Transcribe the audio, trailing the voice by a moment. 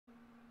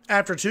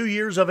After 2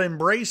 years of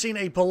embracing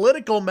a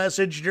political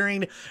message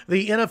during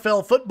the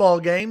NFL football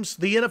games,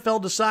 the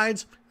NFL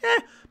decides,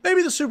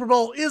 maybe the Super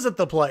Bowl isn't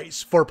the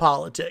place for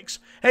politics.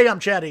 Hey, I'm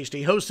Chad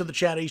Hasty, host of the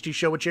Chad Hasty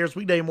Show, which airs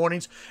weekday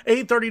mornings,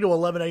 8:30 to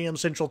 11 a.m.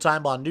 Central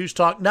Time on News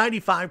Talk,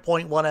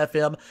 95.1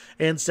 FM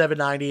and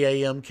 790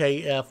 AM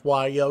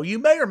KFYO. You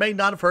may or may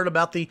not have heard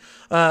about the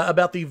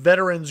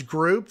veterans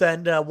group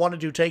that wanted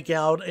to take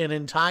out an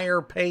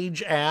entire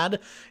page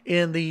ad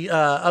in the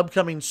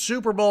upcoming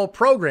Super Bowl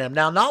program.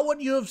 Now, not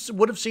what you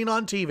would have seen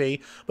on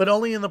TV, but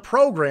only in the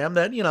program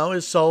that,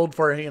 is sold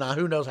for,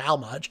 who knows how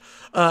much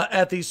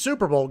at these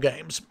Super Bowl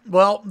games.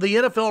 Well, the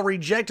NFL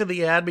rejected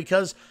the ad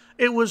because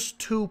it was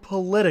too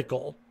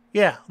political.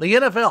 Yeah, the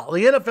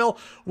NFL,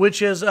 which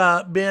has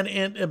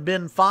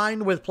been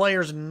fined with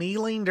players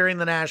kneeling during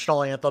the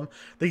national anthem.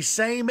 The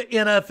same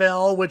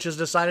NFL, which has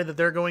decided that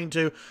they're going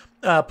to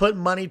put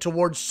money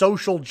towards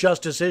social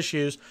justice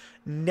issues.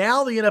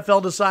 Now the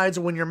NFL decides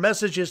when your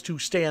message is to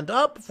stand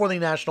up for the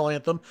national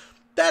anthem,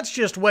 that's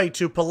just way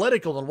too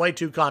political and way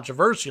too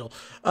controversial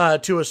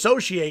to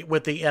associate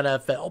with the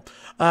NFL.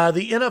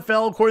 The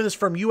NFL, according to this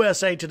from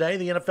USA Today,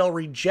 the NFL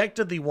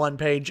rejected the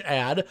one-page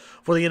ad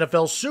for the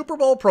NFL Super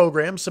Bowl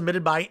program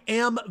submitted by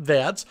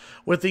AmVets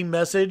with the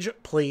message,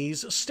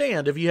 "Please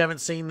stand." If you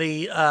haven't seen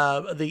the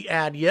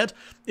ad yet,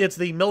 it's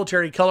the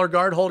military color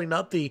guard holding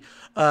up the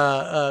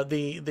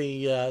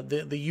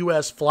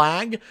U.S.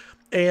 flag,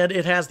 and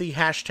it has the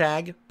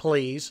hashtag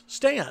 "Please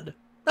stand."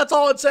 That's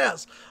all it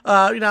says.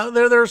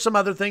 There are some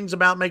other things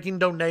about making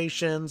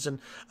donations, and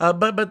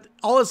but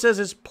all it says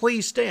is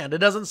 "please stand." It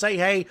doesn't say,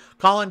 "Hey,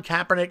 Colin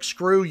Kaepernick,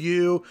 screw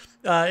you."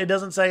 It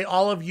doesn't say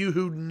all of you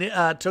who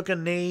took a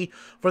knee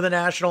for the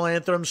national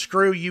anthem,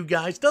 screw you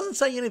guys. It doesn't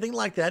say anything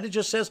like that. It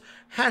just says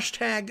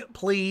hashtag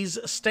 "please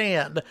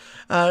stand."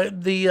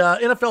 The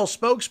NFL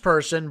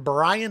spokesperson,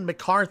 Brian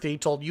McCarthy,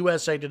 told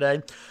USA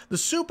Today, the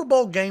Super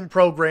Bowl game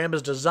program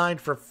is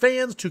designed for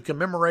fans to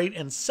commemorate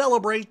and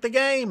celebrate the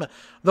game,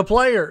 the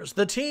players,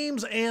 the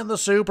teams, and the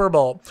Super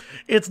Bowl.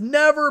 It's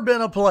never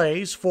been a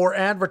place for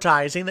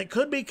advertising that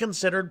could be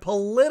considered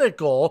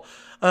political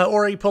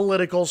or a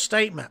political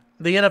statement.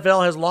 The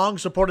NFL has long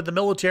supported the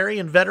military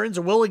and veterans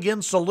and will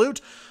again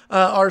salute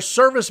our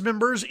service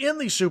members in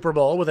the Super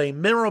Bowl with a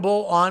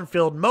memorable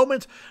on-field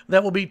moment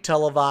that will be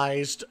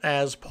televised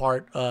as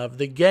part of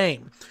the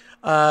game.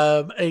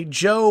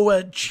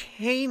 Joe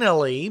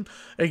Chainley,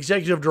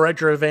 executive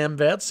director of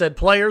AmVets, said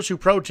players who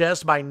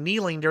protest by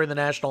kneeling during the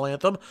national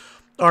anthem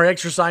are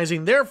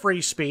exercising their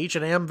free speech,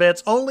 and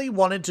AmVets only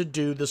wanted to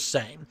do the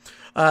same.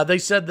 They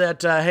said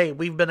that, hey,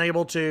 we've been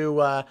able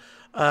to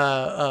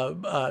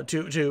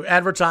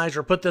advertise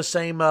or put this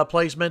same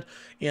placement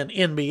in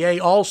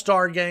NBA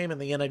All-Star Game and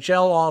the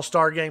NHL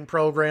All-Star Game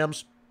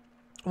programs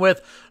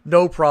with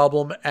no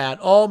problem at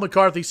all.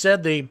 McCarthy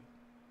said a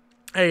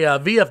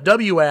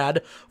VFW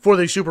ad for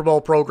the Super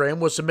Bowl program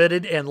was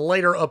submitted and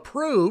later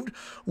approved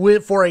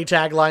for a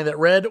tagline that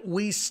read,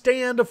 "We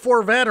stand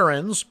for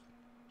veterans,"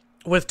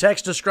 with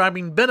text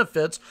describing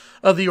benefits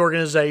of the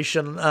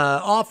organization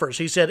offers.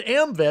 He said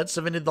AmVets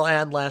submitted the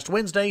ad last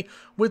Wednesday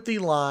with the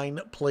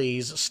line,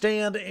 "Please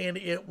stand," and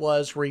it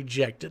was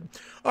rejected.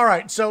 All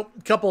right, so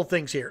a couple of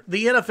things here.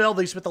 The NFL,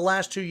 they spent the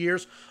last 2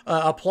 years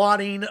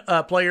applauding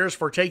players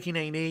for taking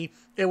a knee.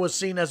 It was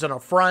seen as an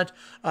affront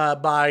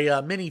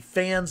by many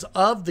fans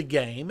of the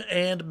game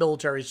and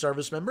military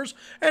service members.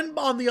 And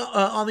on the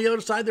other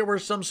side, there were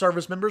some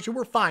service members who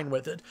were fine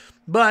with it.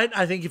 But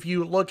I think if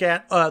you look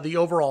at the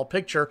overall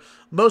picture,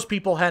 most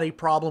people had a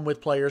problem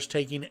with players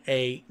taking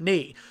a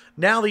knee.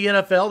 Now the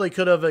NFL, they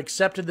could have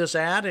accepted this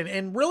ad,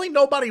 and really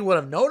nobody would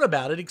have known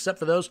about it except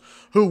for those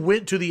who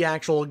went to the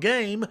actual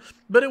game.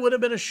 But it would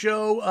have been a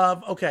show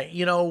of, okay,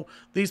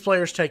 these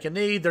players take a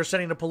knee. They're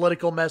sending a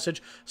political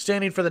message,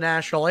 standing for the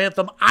national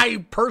anthem.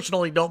 I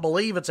personally don't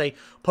believe it's a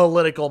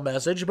political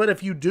message, but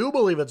if you do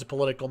believe it's a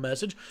political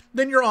message,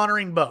 then you're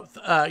honoring both.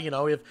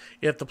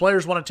 If the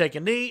players want to take a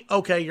knee,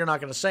 okay, you're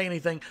not going to say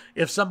anything.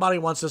 If somebody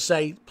wants to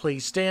say,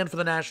 "Please stand for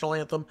the national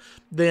anthem,"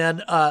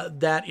 then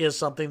that is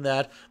something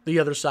that the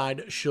other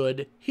side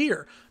should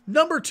hear.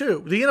 Number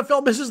two, the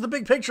NFL misses the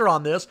big picture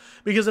on this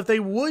because if they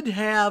would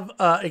have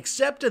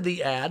accepted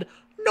the ad,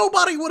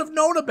 nobody would have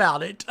known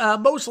about it.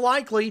 Most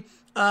likely,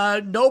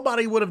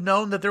 nobody would have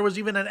known that there was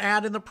even an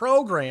ad in the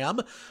program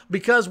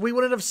because we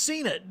wouldn't have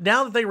seen it.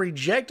 Now that they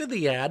rejected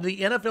the ad,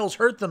 the NFL's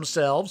hurt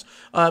themselves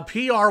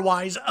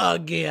PR-wise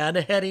again,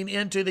 heading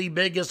into the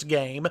biggest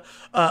game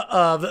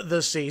of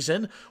the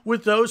season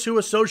with those who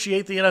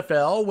associate the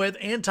NFL with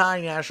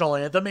anti-national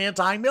anthem,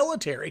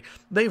 anti-military.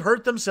 They've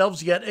hurt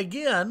themselves yet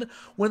again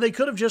when they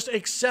could have just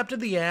accepted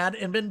the ad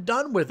and been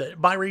done with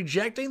it. By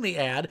rejecting the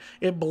ad,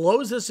 it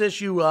blows this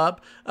issue up,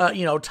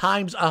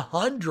 times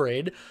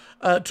 100.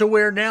 to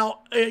where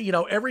now,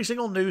 every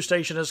single news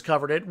station has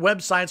covered it.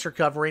 Websites are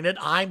covering it.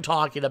 I'm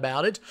talking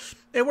about it.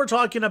 And we're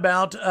talking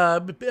about,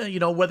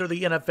 whether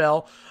the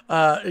NFL,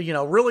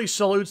 really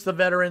salutes the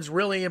veterans,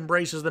 really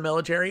embraces the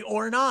military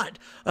or not.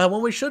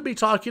 When we should be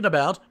talking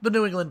about the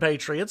New England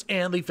Patriots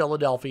and the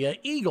Philadelphia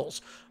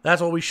Eagles.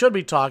 That's what we should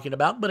be talking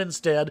about. But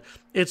instead,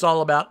 it's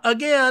all about,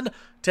 again,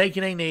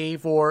 taking a knee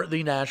for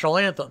the national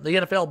anthem. The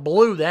NFL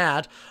blew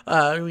that,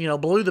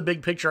 blew the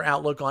big picture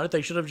outlook on it.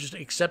 They should have just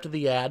accepted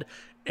the ad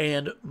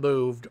and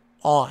moved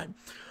on.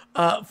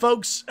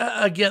 Folks,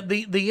 again,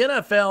 the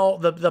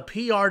NFL, the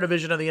PR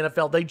division of the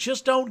NFL, they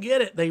just don't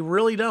get it. They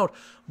really don't.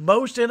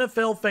 Most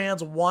NFL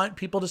fans want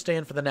people to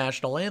stand for the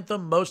national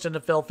anthem. Most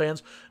NFL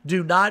fans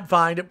do not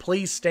find it,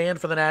 please stand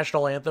for the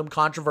national anthem,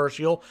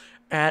 controversial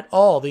at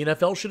all. The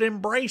NFL should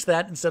embrace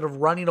that instead of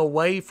running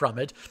away from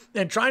it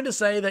and trying to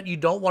say that you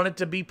don't want it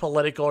to be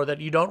political or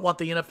that you don't want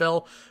the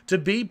NFL to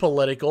be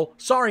political.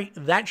 Sorry,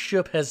 that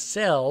ship has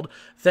sailed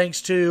thanks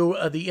to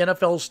the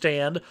NFL's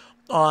stand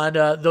on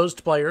those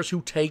players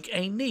who take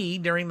a knee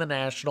during the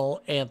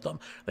national anthem.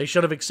 They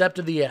should have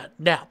accepted the ad.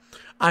 Now,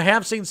 I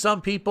have seen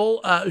some people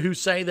who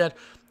say that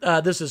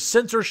this is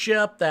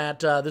censorship, that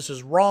this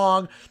is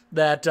wrong,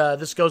 that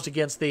this goes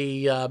against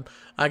the,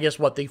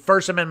 the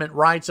First Amendment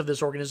rights of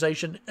this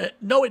organization.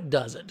 No, it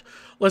doesn't.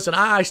 Listen,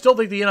 I still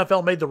think the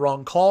NFL made the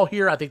wrong call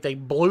here. I think they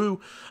blew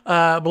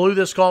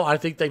this call. I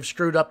think they've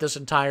screwed up this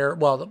entire,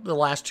 the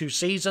last 2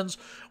 seasons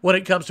when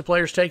it comes to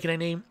players taking a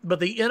knee. But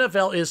the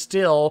NFL is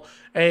still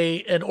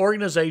an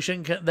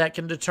organization that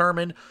can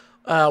determine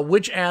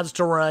which ads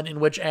to run and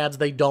which ads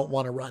they don't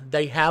want to run.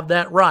 They have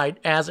that right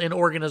as an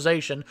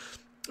organization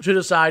to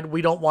decide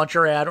we don't want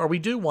your ad or we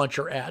do want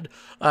your ad.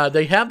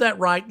 They have that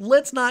right.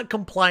 Let's not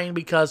complain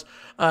because,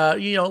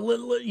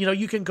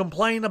 you can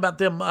complain about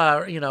them,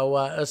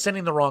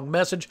 sending the wrong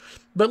message,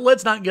 but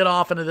let's not get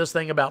off into this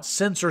thing about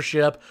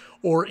censorship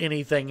or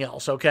anything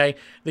else, okay?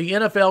 The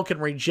NFL can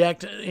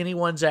reject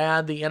anyone's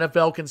ad. The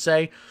NFL can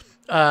say,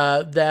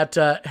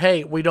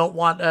 hey, we don't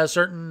want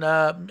certain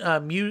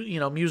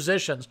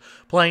musicians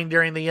playing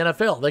during the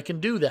NFL. They can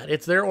do that.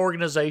 It's their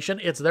organization.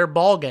 It's their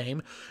ball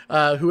game.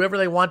 Whoever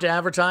they want to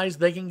advertise,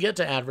 they can get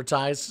to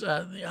advertise.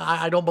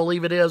 I don't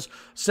believe it is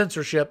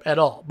censorship at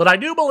all. But I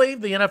do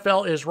believe the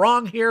NFL is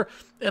wrong here,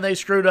 and they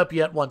screwed up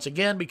yet once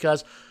again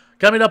because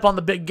coming up on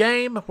the big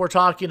game, we're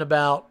talking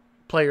about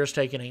players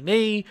taking a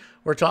knee.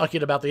 We're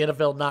talking about the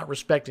NFL not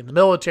respecting the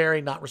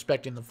military, not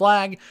respecting the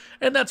flag,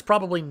 and that's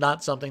probably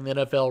not something the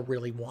NFL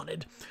really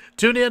wanted.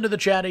 Tune in to the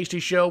Chad Hasty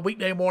Show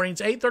weekday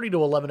mornings, 8:30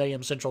 to 11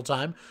 a.m. Central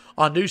Time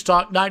on News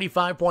Talk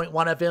 95.1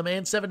 FM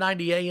and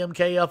 790 AM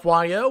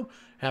KFYO.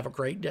 Have a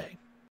great day.